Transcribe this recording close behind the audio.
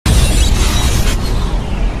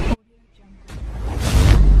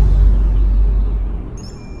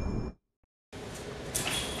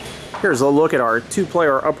Here's a look at our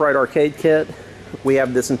two-player upright arcade kit. We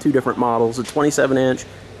have this in two different models, a 27-inch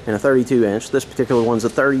and a 32-inch. This particular one's a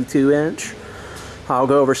 32-inch. I'll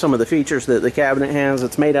go over some of the features that the cabinet has.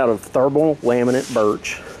 It's made out of thermal laminate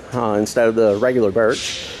birch instead of the regular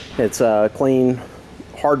birch. It's a clean,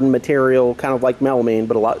 hardened material, kind of like melamine,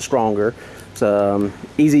 but a lot stronger. It's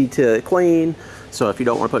easy to clean, so if you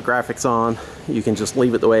don't want to put graphics on, you can just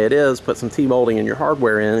leave it the way it is, put some T-molding in your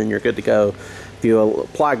hardware in, and you're good to go. If you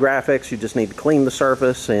apply graphics, you just need to clean the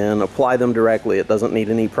surface and apply them directly. It doesn't need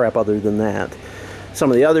any prep other than that. Some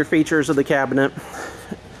of the other features of the cabinet,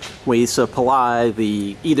 we supply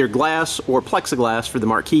the either glass or plexiglass for the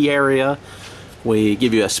marquee area. We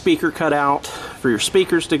give you a speaker cutout for your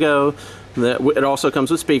speakers to go. It also comes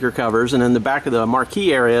with speaker covers, and in the back of the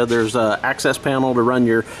marquee area there's an access panel to run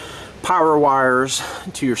your power wires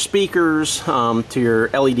to your speakers, to your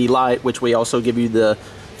LED light, which we also give you the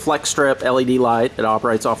flex strip LED light. It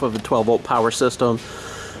operates off of a 12-volt power system.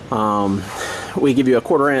 We give you a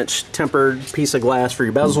 1/4 inch tempered piece of glass for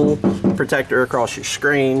your bezel protector across your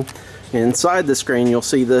screen. Inside the screen you'll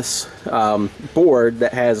see this board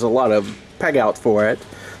that has a lot of peg out for it.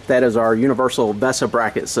 That is our universal VESA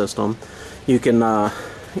bracket system. You can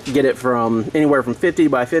get it from anywhere from 50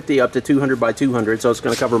 by 50 up to 200 by 200, so it's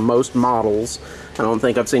going to cover most models. I don't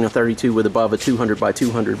think I've seen a 32 with above a 200 by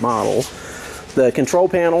 200 model. The control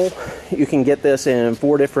panel, you can get this in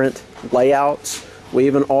 4 different layouts. We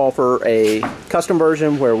even offer a custom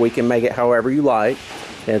version where we can make it however you like.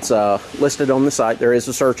 It's listed on the site. There is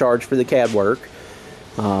a surcharge for the CAD work.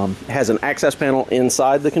 It has an access panel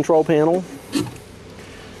inside the control panel.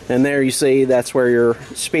 And there you see that's where your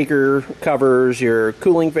speaker covers, your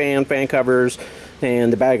cooling fan covers,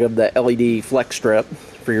 and the back of the LED flex strip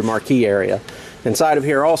for your marquee area. Inside of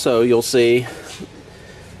here also you'll see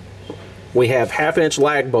we have 1/2 inch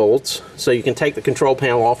lag bolts, so you can take the control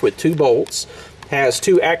panel off with 2 bolts. Has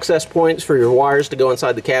 2 access points for your wires to go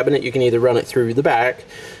inside the cabinet. You can either run it through the back,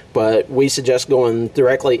 but we suggest going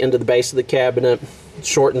directly into the base of the cabinet. It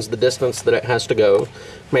shortens the distance that it has to go.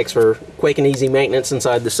 Makes for quick and easy maintenance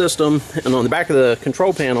inside the system. And on the back of the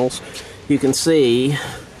control panels, you can see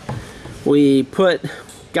we put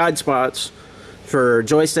guide spots for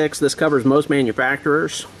joysticks. This covers most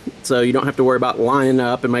manufacturers, so you don't have to worry about lining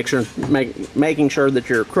up and making sure that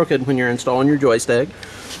you're crooked when you're installing your joystick.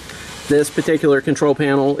 This particular control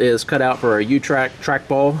panel is cut out for a U-Track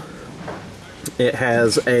trackball. It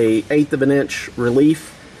has a 1/8 of an inch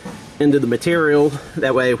relief into the material.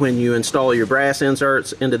 That way when you install your brass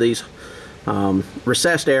inserts into these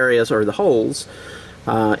recessed areas or the holes,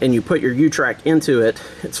 and you put your U-Track into it,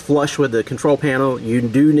 it's flush with the control panel. You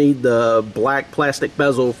do need the black plastic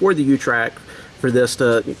bezel for the U-Track for this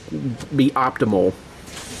to be optimal.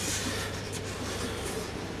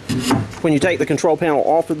 When you take the control panel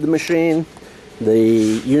off of the machine, the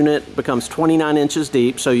unit becomes 29 inches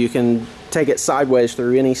deep, so you can take it sideways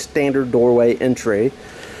through any standard doorway entry.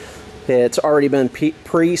 It's already been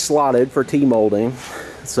pre-slotted for T-molding,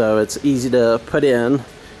 so it's easy to put in.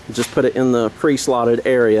 Just put it in the pre-slotted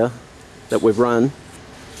area that we've run.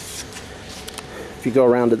 If you go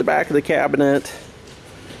around to the back of the cabinet,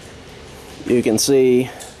 you can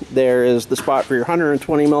see there is the spot for your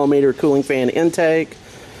 120 millimeter cooling fan intake.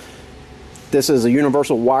 This is a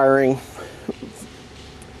universal wiring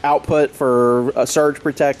output for a surge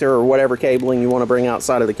protector or whatever cabling you want to bring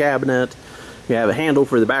outside of the cabinet. You have a handle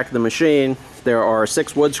for the back of the machine. There are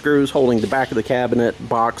 6 wood screws holding the back of the cabinet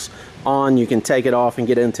box on. You can take it off and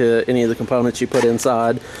get into any of the components you put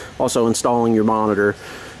inside. Also installing your monitor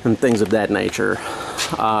and things of that nature.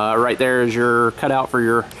 Right there is your cutout for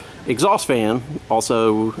your exhaust fan,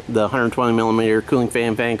 also the 120 millimeter cooling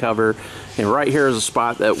fan cover, and right here is a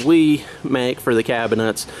spot that we make for the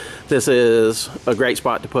cabinets. This is a great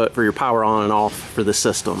spot to put for your power on and off for the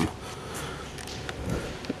system.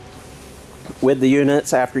 With the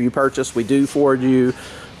units, after you purchase, we do forward you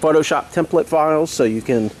Photoshop template files so you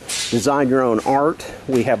can design your own art.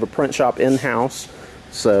 We have a print shop in-house,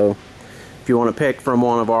 so if you want to pick from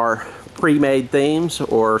one of our pre-made themes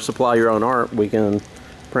or supply your own art, we can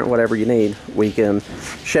print whatever you need. We can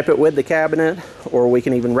ship it with the cabinet, or we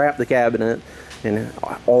can even wrap the cabinet, and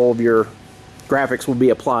all of your graphics will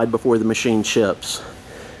be applied before the machine ships.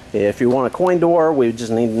 If you want a coin door, we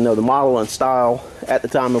just need to know the model and style at the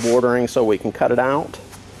time of ordering so we can cut it out.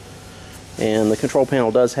 And the control panel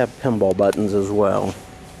does have pinball buttons as well.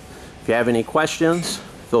 If you have any questions,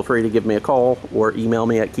 feel free to give me a call or email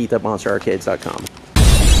me at keith@monsterarcades.com.